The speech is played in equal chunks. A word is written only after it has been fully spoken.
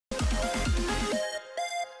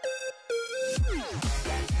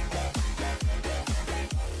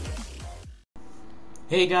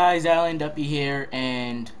Hey guys, Alan Duppy here,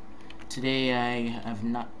 and today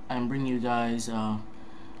I'm bringing you guys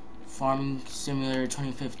Farming Simulator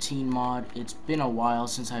 2015 mod. It's been a while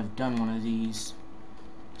since I've done one of these,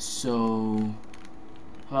 so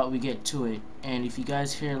how about we get to it? And if you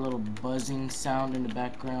guys hear a little buzzing sound in the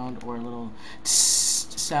background or a little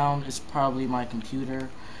tss sound, it's probably my computer.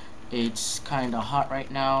 It's kind of hot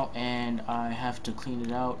right now, and I have to clean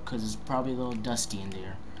it out because it's probably a little dusty in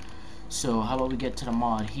there. So how about we get to the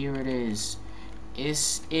mod? Here it is.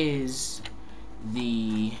 This is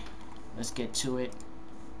the, let's get to it,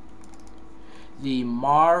 the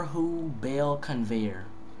Marhu Bale Conveyor.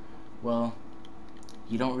 Well,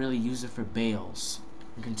 you don't really use it for bales,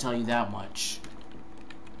 I can tell you that much.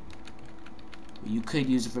 You could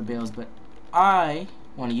use it for bales, but I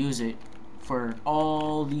want to use it for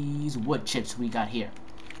all these wood chips we got here.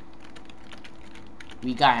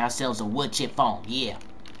 We got ourselves a wood chip farm, yeah.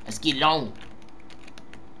 Let's get it on.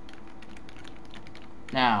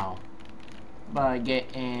 Now, by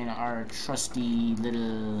getting our trusty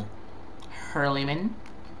little Hurleyman,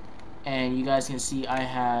 and you guys can see I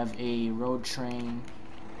have a road train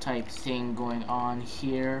type thing going on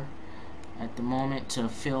here at the moment to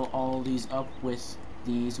fill all these up with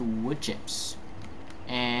these wood chips.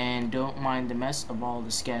 And don't mind the mess of all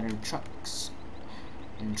the scattered trucks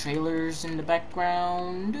and trailers in the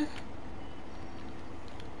background.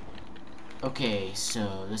 Okay,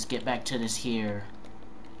 so let's get back to this here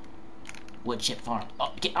wood chip farm.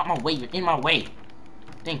 Oh, get out my way, you're in my way.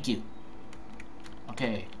 Thank you.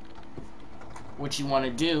 Okay. What you want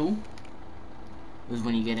to do is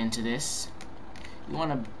when you get into this, you want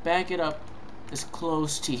to back it up as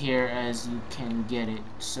close to here as you can get it.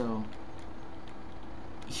 So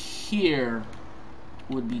here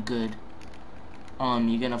would be good.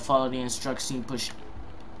 You're gonna follow the instruction.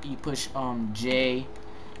 You push J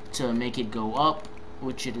to make it go up,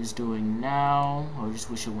 which it is doing now. I just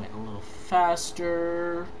wish it went a little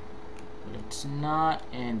faster, but it's not.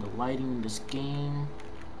 And the lighting in this game,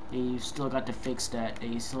 they've still got to fix that.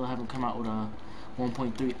 They still haven't come out with a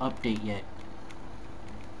 1.3 update yet,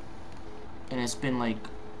 and it's been like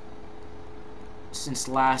since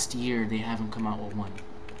last year they haven't come out with one.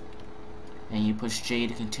 And you push J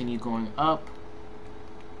to continue going up,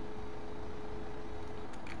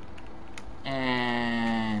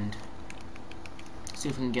 and see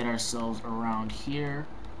if we can get ourselves around here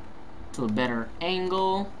to a better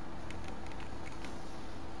angle.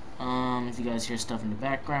 If you guys hear stuff in the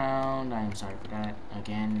background, I am sorry for that.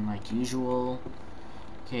 Again, like usual.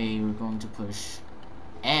 Okay, we're going to push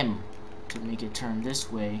M to make it turn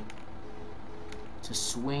this way, to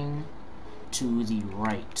swing to the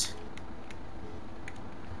right.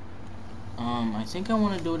 I think I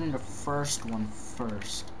want to do it in the first one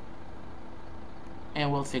first,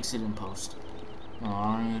 and we'll fix it in post. No,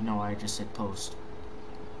 I don't even know why I just said post.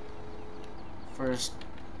 First,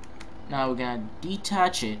 now we're gonna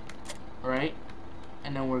detach it, right?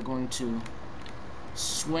 And then we're going to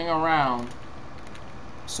swing around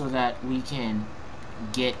so that we can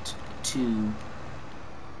get to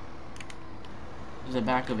the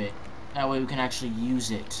back of it. That way we can actually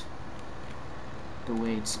use it the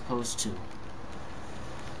way it's supposed to.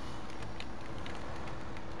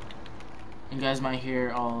 You guys might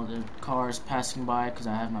hear all the cars passing by because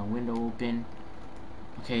I have my window open.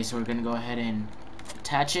 Okay, so we're gonna go ahead and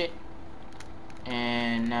attach it,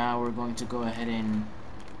 and now we're going to go ahead and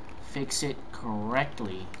fix it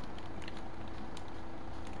correctly.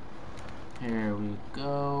 Here we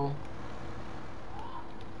go.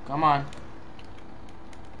 Come on.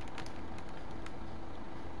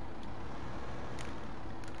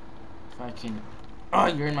 If I can. Oh,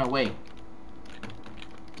 you're in my way.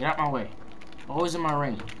 Get out my way. Always in my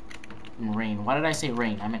rain. Rain. Why did I say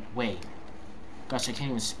rain? I meant way. Gosh, I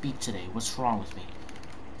can't even speak today. What's wrong with me?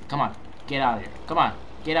 Come on. Get out of here. Come on.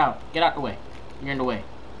 Get out. Get out the way. You're in the way.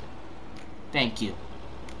 Thank you.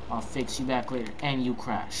 I'll fix you back later. And you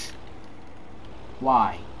crash.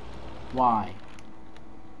 Why? Why?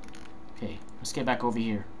 Okay. Let's get back over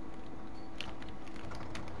here.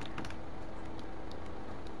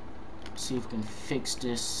 See if we can fix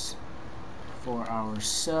this for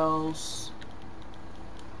ourselves.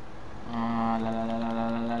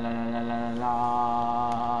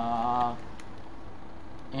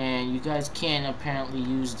 And you guys can apparently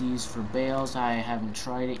use these for bales. I haven't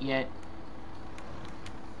tried it yet.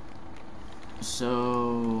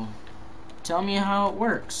 So tell me how it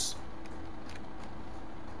works.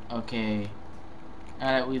 Okay.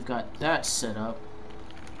 Now that we've got that set up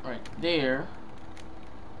right there,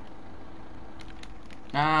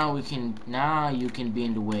 now you can be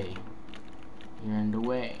in the way. You're in the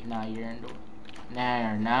way. Now you're in the way.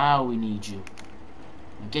 There, now we need you.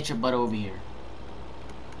 Get your butt over here.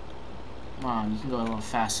 Come on, you can go a little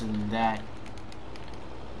faster than that.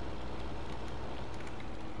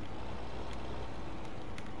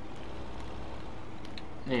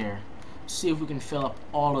 There. See if we can fill up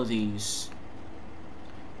all of these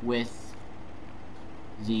with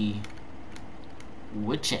the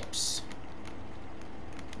wood chips.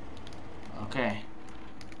 Okay.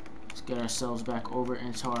 Let's get ourselves back over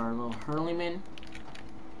into our little hurleyman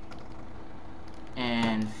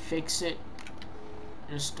and fix it.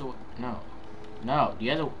 Just do it. No, the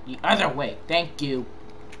other way. Thank you.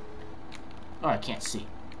 Oh, I can't see.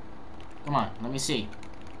 Come on, let me see.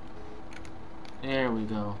 There we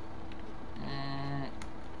go.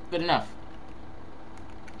 Good enough.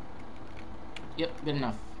 Yep, good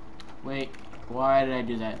enough. Wait, why did I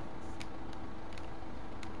do that?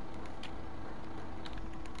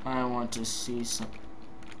 I want to see some...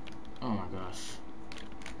 Oh my gosh.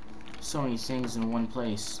 So many things in one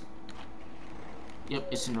place. Yep,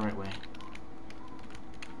 it's in the right way.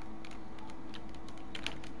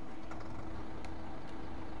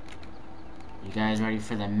 You guys ready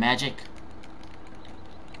for the magic?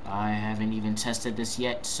 I haven't even tested this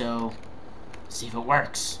yet, so let's see if it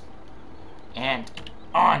works. And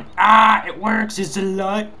on. Ah, it works. It's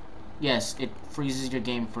alive. Yes, it freezes your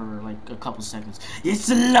game for like a couple seconds. It's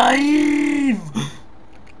alive!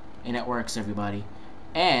 And it works, everybody.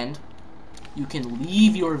 And you can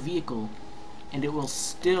leave your vehicle and it will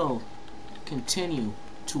still continue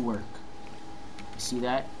to work. You see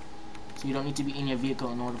that? So you don't need to be in your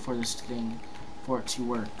vehicle in order for this thing, for it to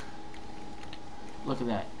work. Look at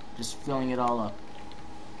that. Just filling it all up.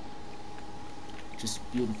 Just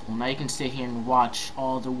beautiful. Now you can stay here and watch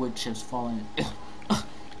all the wood chips fall in.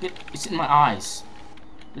 It's in my eyes.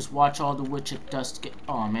 Just watch all the wood chip dust get...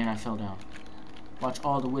 Oh man, I fell down. Watch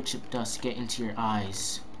all the wood chip dust get into your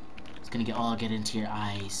eyes. It's gonna get into your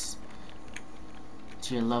eyes.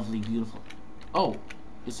 To your lovely, beautiful... Oh,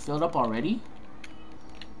 it's filled up already?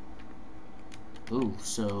 Ooh,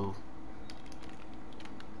 so...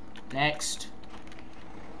 Next.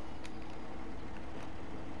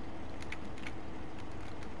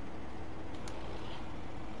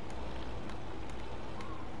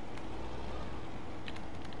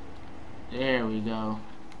 There we go.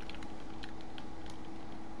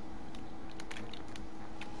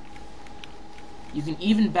 You can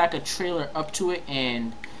even back a trailer up to it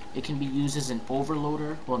and it can be used as an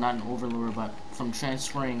overloader. Well, not an overloader, but from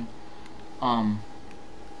transferring I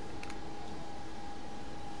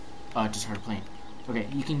just heard a plane. Okay,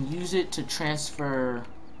 you can use it to transfer...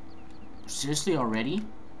 Seriously, already?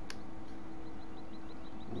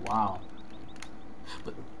 Wow.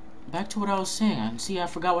 But back to what I was saying. See, I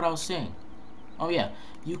forgot what I was saying. Oh yeah,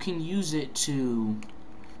 you can use it to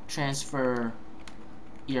transfer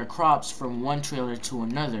your crops from one trailer to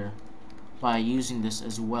another by using this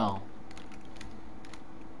as well.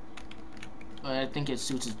 But I think it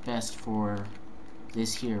suits it best for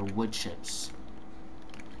this here wood chips.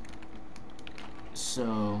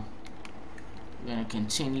 So we're gonna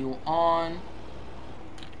continue on.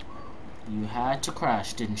 You had to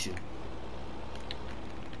crash, didn't you?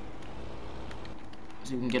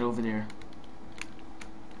 So you can get over there.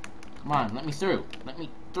 Come on, let me through. Let me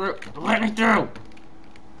through. Let me through!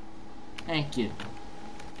 Thank you.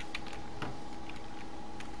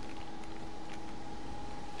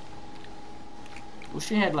 Wish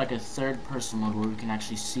we had like a third person mode where we can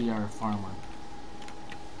actually see our farmer.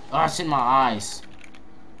 Oh, it's in my eyes.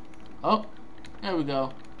 Oh, there we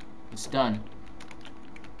go. It's done.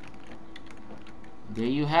 There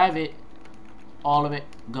you have it. All of it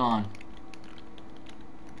gone.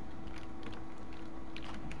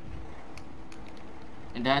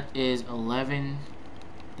 And that is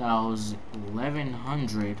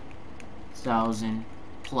 11,000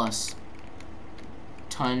 plus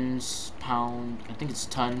tons, pound, I think it's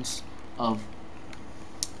tons of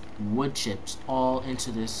wood chips all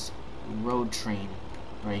into this road train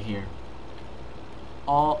right here.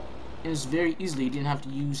 All it was very easily. You didn't have to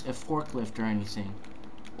use a forklift or anything,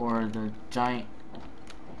 or the giant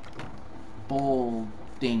bowl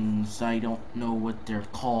things. I don't know what they're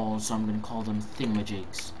called, so I'm gonna call them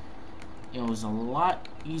thingamajigs. It was a lot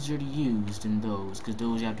easier to use than those, because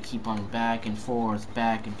those you have to keep on back and forth.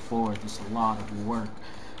 It's a lot of work.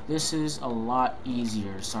 This is a lot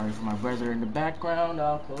easier. Sorry for my brother in the background.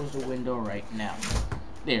 I'll close the window right now.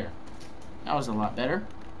 There. That was a lot better.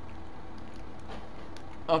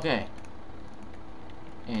 Okay.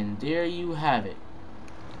 And there you have it.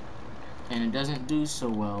 And it doesn't do so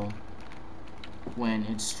well when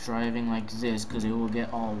it's driving like this, because it will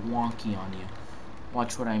get all wonky on you.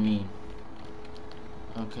 Watch what I mean.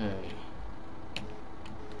 Okay.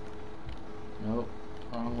 Nope.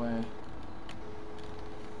 Wrong way.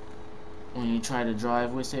 When you try to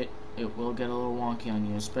drive with it, it will get a little wonky on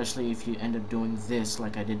you, especially if you end up doing this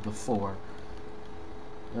like I did before.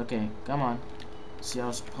 Okay, come on. See how I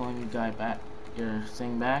was pulling your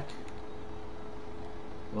thing back?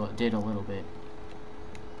 Well, it did a little bit.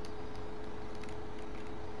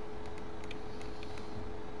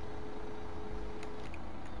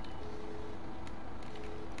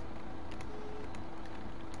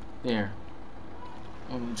 There.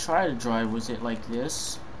 When you try to drive with it like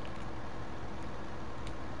this,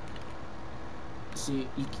 see,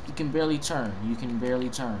 you can barely turn. You can barely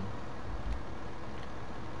turn.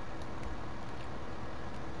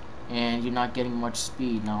 And you're not getting much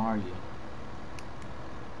speed now, are you?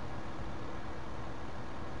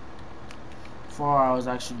 Before, I was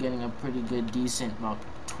actually getting a pretty good, decent, about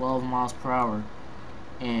 12 miles per hour.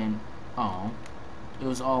 And, oh, it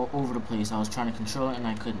was all over the place. I was trying to control it and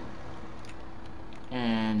I couldn't.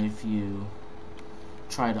 And if you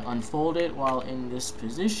try to unfold it while in this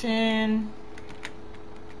position,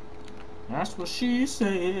 that's what she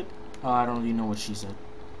said. Oh, I don't really know what she said.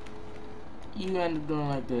 You end up doing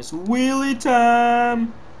like this. Wheelie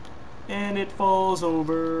time! And it falls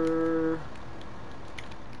over.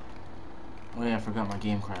 Oh yeah, I forgot my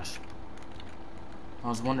game crashed. I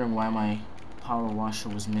was wondering why my power washer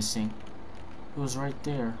was missing. It was right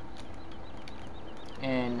there.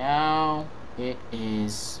 And now it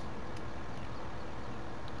is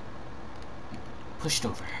pushed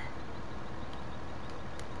over.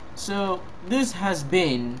 So this has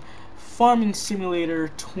been Farming Simulator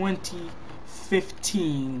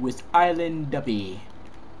 2015 with Island Duppy.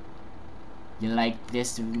 You like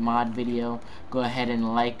this mod video? Go ahead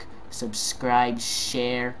and like, subscribe,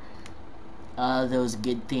 share, all those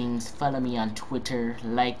good things. Follow me on Twitter,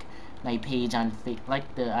 like my page on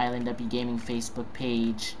like the Island Duppy Gaming Facebook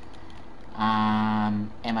page.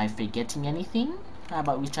 Am I forgetting anything? How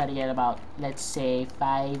about we try to get about, let's say,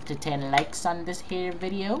 5 to 10 likes on this here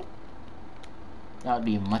video? That would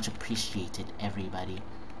be much appreciated, everybody.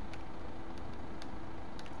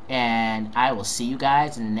 And I will see you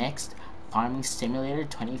guys in the next Farming Simulator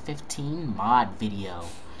 2015 mod video.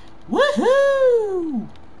 Woohoo!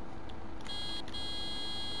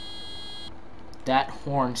 That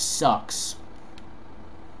horn sucks.